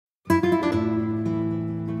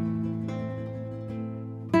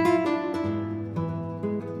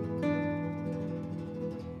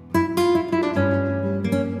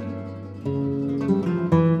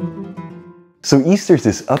So Easter's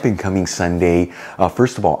this up and coming Sunday.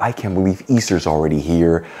 First of all, I can't believe Easter's already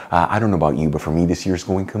here. I don't know about you, but for me this year's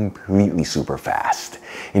going completely super fast.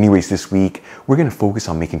 Anyways, this week we're going to focus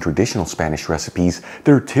on making traditional Spanish recipes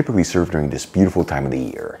that are typically served during this beautiful time of the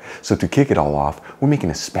year. So to kick it all off, we're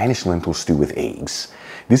making a Spanish lentil stew with eggs.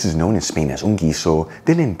 This is known in Spain as un guiso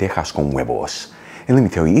de lentejas con huevos. And let me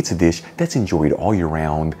tell you, it's a dish that's enjoyed all year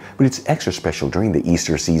round, but it's extra special during the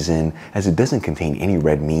Easter season as it doesn't contain any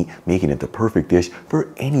red meat, making it the perfect dish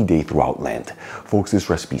for any day throughout Lent. Folks, this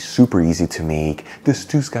recipe's super easy to make. This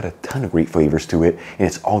stew's got a ton of great flavors to it, and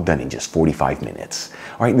it's all done in just 45 minutes.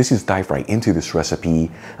 All right, let's just dive right into this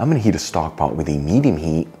recipe. I'm gonna heat a stock pot with a medium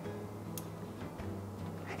heat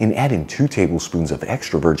and add in 2 tablespoons of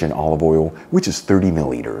extra virgin olive oil, which is 30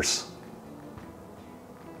 milliliters.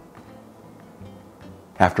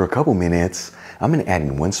 After a couple minutes, I'm going to add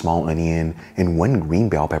in 1 small onion and 1 green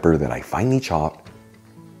bell pepper that I finely chopped,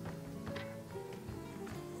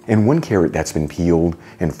 and 1 carrot that's been peeled,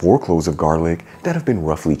 and 4 cloves of garlic that have been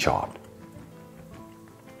roughly chopped.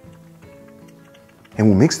 And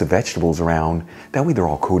we'll mix the vegetables around, that way they're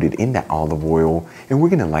all coated in that olive oil, and we're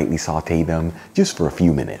going to lightly saute them just for a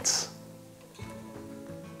few minutes.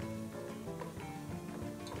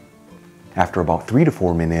 After about 3 to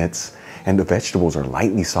 4 minutes, and the vegetables are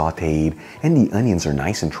lightly sauteed, and the onions are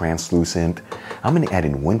nice and translucent, I'm going to add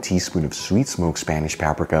in 1 teaspoon of sweet smoked Spanish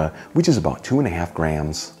paprika, which is about 2.5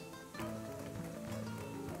 grams,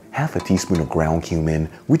 half a teaspoon of ground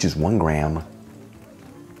cumin, which is 1 gram,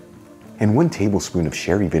 and 1 tablespoon of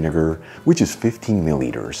sherry vinegar, which is 15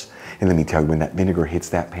 milliliters. And let me tell you, when that vinegar hits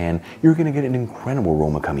that pan, you're going to get an incredible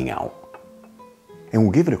aroma coming out. And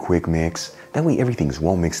we'll give it a quick mix, that way everything's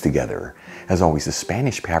well mixed together. As always, the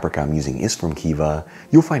Spanish paprika I'm using is from Kiva.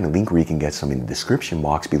 You'll find a link where you can get some in the description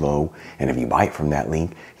box below, and if you buy it from that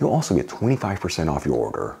link, you'll also get 25% off your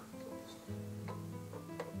order.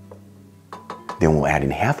 Then we'll add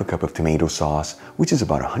in half a cup of tomato sauce, which is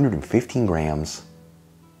about 115 grams.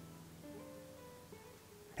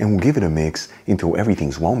 And we'll give it a mix until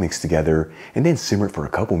everything's well mixed together, and then simmer it for a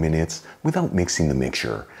couple minutes without mixing the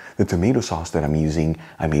mixture. The tomato sauce that I'm using,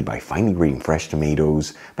 I made by finely grating fresh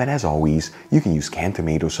tomatoes, but as always, you can use canned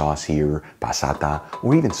tomato sauce here, passata,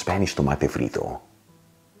 or even Spanish tomate frito.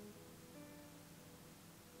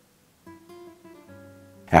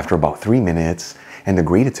 After about 3 minutes, and the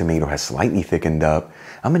grated tomato has slightly thickened up,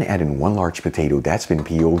 I'm going to add in 1 large potato that's been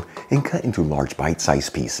peeled and cut into large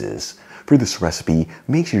bite-sized pieces. For this recipe,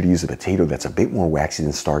 make sure to use a potato that's a bit more waxy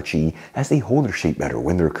than starchy, as they hold their shape better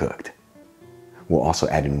when they're cooked. We'll also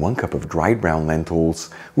add in 1 cup of dried brown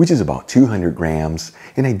lentils, which is about 200 grams,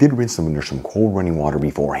 and I did rinse them under some cold running water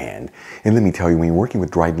beforehand. And let me tell you, when you're working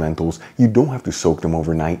with dried lentils, you don't have to soak them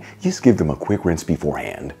overnight, just give them a quick rinse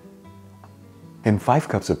beforehand. And 5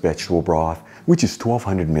 cups of vegetable broth, which is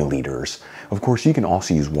 1200 milliliters. Of course, you can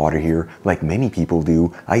also use water here, like many people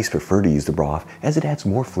do. I just prefer to use the broth as it adds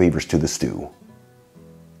more flavors to the stew.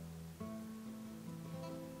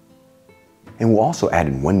 And we'll also add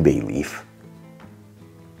in 1 bay leaf.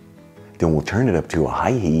 Then we'll turn it up to a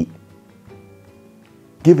high heat,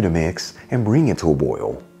 give it a mix, and bring it to a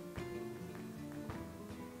boil.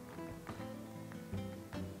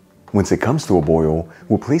 Once it comes to a boil,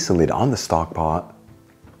 we'll place the lid on the stock pot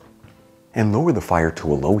and lower the fire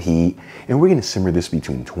to a low heat, and we're going to simmer this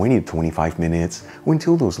between 20 to 25 minutes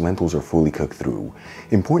until those lentils are fully cooked through.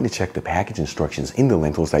 Important to check the package instructions in the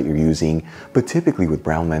lentils that you're using, but typically with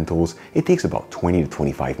brown lentils, it takes about 20 to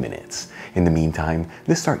 25 minutes. In the meantime,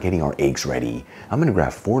 let's start getting our eggs ready. I'm going to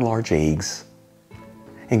grab 4 large eggs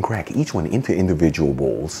and crack each one into individual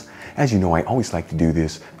bowls. As you know, I always like to do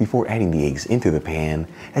this before adding the eggs into the pan,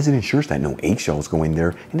 as it ensures that no eggshells go in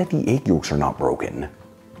there and that the egg yolks are not broken.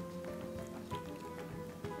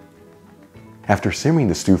 After simmering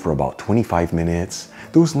the stew for about 25 minutes,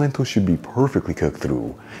 those lentils should be perfectly cooked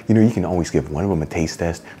through. You know, you can always give one of them a taste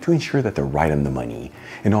test to ensure that they're right on the money.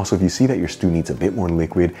 And also, if you see that your stew needs a bit more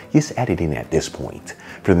liquid, just add it in at this point.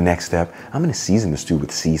 For the next step, I'm going to season the stew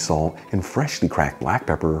with sea salt and freshly cracked black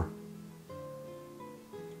pepper,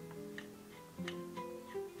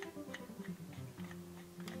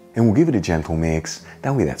 and we'll give it a gentle mix,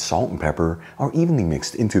 that way that salt and pepper are evenly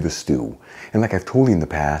mixed into the stew. And like I've told you in the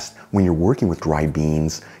past, when you're working with dried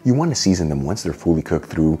beans, you want to season them once they're fully cooked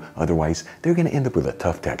through, otherwise they're going to end up with a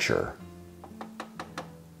tough texture.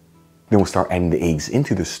 Then we'll start adding the eggs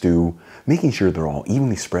into the stew, making sure they're all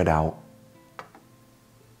evenly spread out.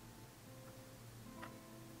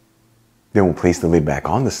 Then we'll place the lid back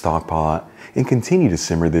on the stock pot and continue to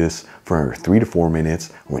simmer this for 3 to 4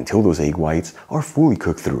 minutes or until those egg whites are fully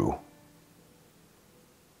cooked through.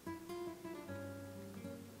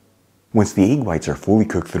 Once the egg whites are fully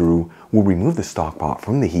cooked through, we'll remove the stock pot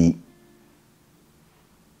from the heat,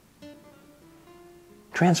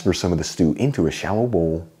 transfer some of the stew into a shallow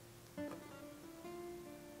bowl,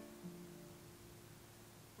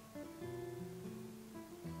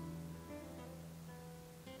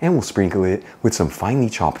 and we'll sprinkle it with some finely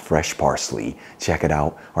chopped fresh parsley. Check it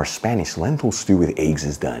out, our Spanish lentil stew with eggs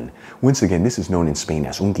is done. Once again, this is known in Spain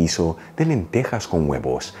as un guiso de lentejas con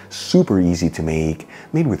huevos. Super easy to make,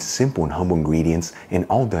 made with simple and humble ingredients, and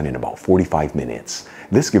all done in about 45 minutes.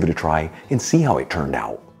 Let's give it a try and see how it turned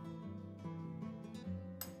out.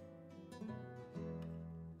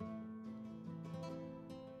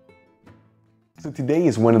 So today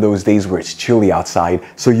is one of those days where it's chilly outside,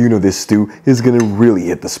 so you know this stew is gonna really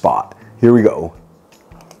hit the spot. Here we go.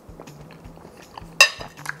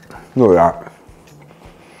 Look at that.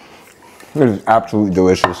 It is absolutely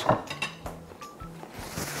delicious.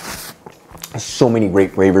 So many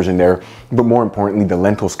great flavors in there, but more importantly, the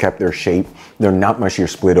lentils kept their shape. They're not mushy or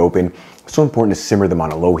split open. So important to simmer them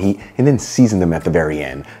on a low heat and then season them at the very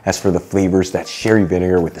end. As for the flavors, that sherry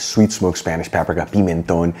vinegar with the sweet smoked Spanish paprika,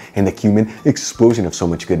 pimentón, and the cumin, explosion of so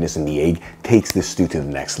much goodness in the egg takes this stew to the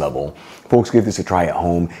next level. Folks, give this a try at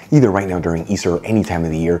home, either right now during Easter or any time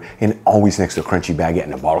of the year, and always next to a crunchy baguette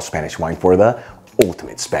and a bottle of Spanish wine for the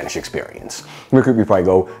ultimate Spanish experience. Real quick before I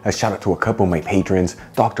go, a shout out to a couple of my patrons,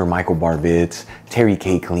 Dr. Michael Barvitz, Terry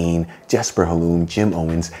K. Clean, Jesper Haloon, Jim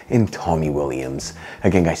Owens, and Tommy Williams.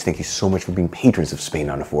 Again, guys, thank you so much for being patrons of Spain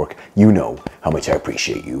on a Fork. You know how much I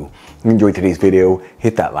appreciate you. If you enjoyed today's video,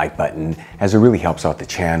 hit that like button, as it really helps out the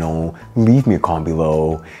channel. Leave me a comment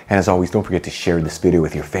below, and as always, don't forget to share this video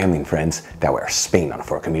with your family and friends. That way our Spain on a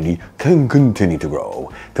Fork community can continue to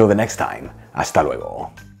grow. Till the next time, hasta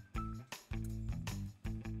luego.